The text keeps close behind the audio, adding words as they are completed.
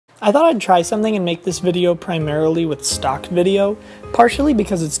I thought I'd try something and make this video primarily with stock video, partially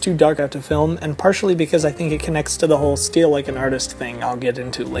because it's too dark out to film, and partially because I think it connects to the whole steal like an artist thing I'll get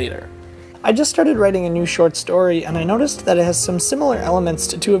into later. I just started writing a new short story, and I noticed that it has some similar elements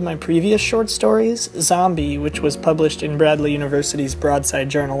to two of my previous short stories, Zombie, which was published in Bradley University's Broadside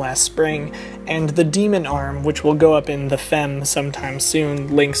Journal last spring, and The Demon Arm, which will go up in The Femme sometime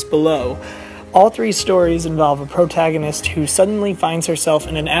soon, links below. All three stories involve a protagonist who suddenly finds herself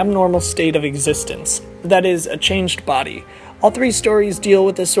in an abnormal state of existence, that is, a changed body. All three stories deal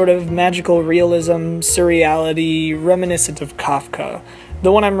with a sort of magical realism, surreality, reminiscent of Kafka.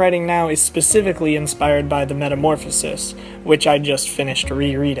 The one I'm writing now is specifically inspired by The Metamorphosis, which I just finished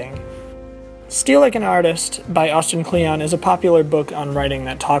rereading. Steal Like an Artist by Austin Kleon is a popular book on writing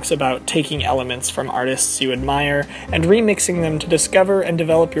that talks about taking elements from artists you admire and remixing them to discover and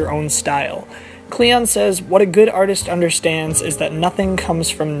develop your own style. Kleon says, what a good artist understands is that nothing comes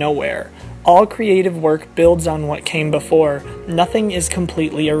from nowhere. All creative work builds on what came before. Nothing is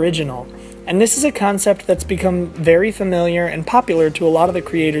completely original. And this is a concept that's become very familiar and popular to a lot of the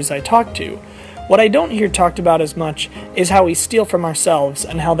creators I talk to. What I don't hear talked about as much is how we steal from ourselves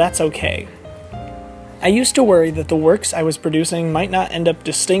and how that's okay. I used to worry that the works I was producing might not end up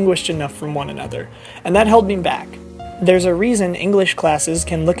distinguished enough from one another, and that held me back. There's a reason English classes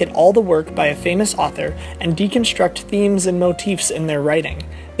can look at all the work by a famous author and deconstruct themes and motifs in their writing.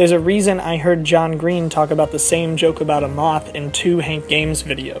 There's a reason I heard John Green talk about the same joke about a moth in 2 Hank Games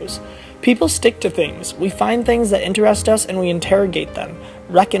videos. People stick to things. We find things that interest us and we interrogate them,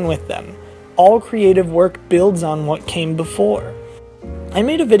 reckon with them. All creative work builds on what came before. I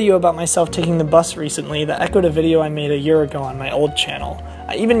made a video about myself taking the bus recently that echoed a video I made a year ago on my old channel.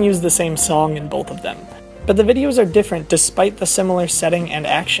 I even used the same song in both of them. But the videos are different despite the similar setting and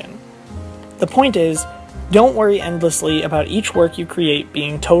action. The point is, don't worry endlessly about each work you create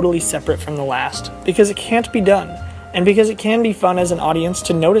being totally separate from the last, because it can't be done. And because it can be fun as an audience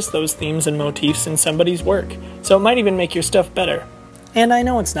to notice those themes and motifs in somebody's work, so it might even make your stuff better. And I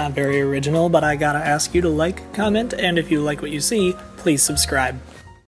know it's not very original, but I gotta ask you to like, comment, and if you like what you see, please subscribe.